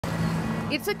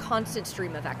It's a constant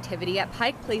stream of activity at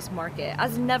Pike Place Market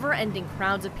as never-ending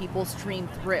crowds of people stream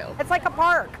through. It's like a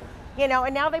park, you know,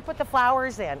 and now they put the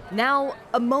flowers in. Now,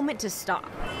 a moment to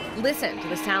stop. Listen to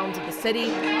the sounds of the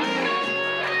city.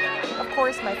 Of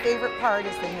course, my favorite part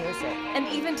is the music. And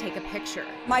even take a picture.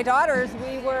 My daughters,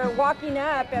 we were walking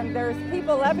up and there's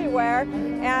people everywhere,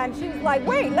 and she was like,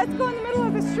 wait, let's go in the middle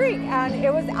of the street. And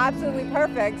it was absolutely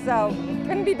perfect, so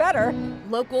couldn't be better.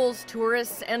 Locals,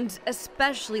 tourists, and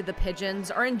especially the pigeons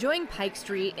are enjoying Pike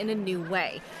Street in a new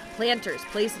way. Planters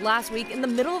placed last week in the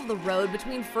middle of the road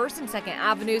between 1st and 2nd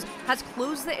Avenues has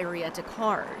closed the area to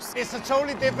cars. It's a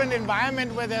totally different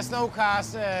environment where there's no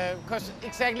cars, because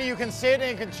exactly you can sit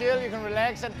and you can chill, you can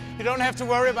relax, and you don't have to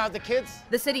worry about the kids.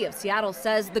 The city of Seattle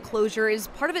says the closure is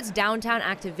part of its downtown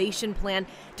activation plan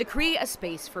to create a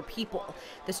space for people.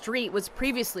 The street was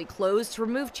previously closed to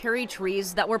remove cherry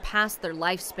trees that were past their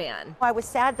lifespan. I was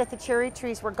sad that the cherry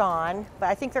trees were gone, but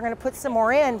I think they're going to put some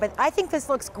more in. But I think this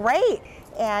looks great,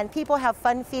 and people have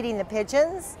fun feeding the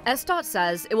pigeons. SDOT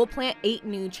says it will plant 8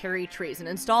 new cherry trees and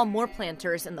install more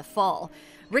planters in the fall.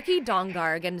 Ricky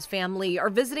Dongarg and his family are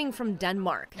visiting from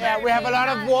Denmark. Yeah, we have a lot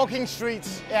of walking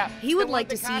streets. Yeah. He would like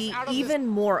to see even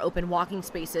more open walking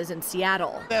spaces in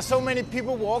Seattle. There's so many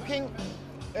people walking,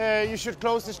 you should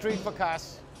close the street for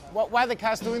cars. Why are the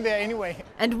cars doing there anyway?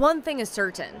 And one thing is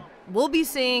certain, we'll be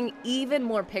seeing even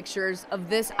more pictures of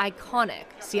this iconic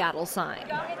Seattle sign.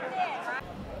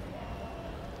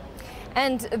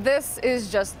 And this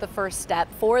is just the first step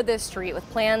for this street, with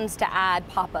plans to add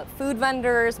pop-up food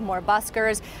vendors, more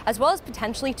buskers, as well as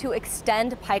potentially to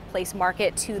extend Pike Place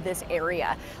Market to this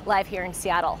area. Live here in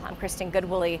Seattle, I'm Kristen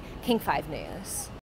Goodwillie, King 5 News.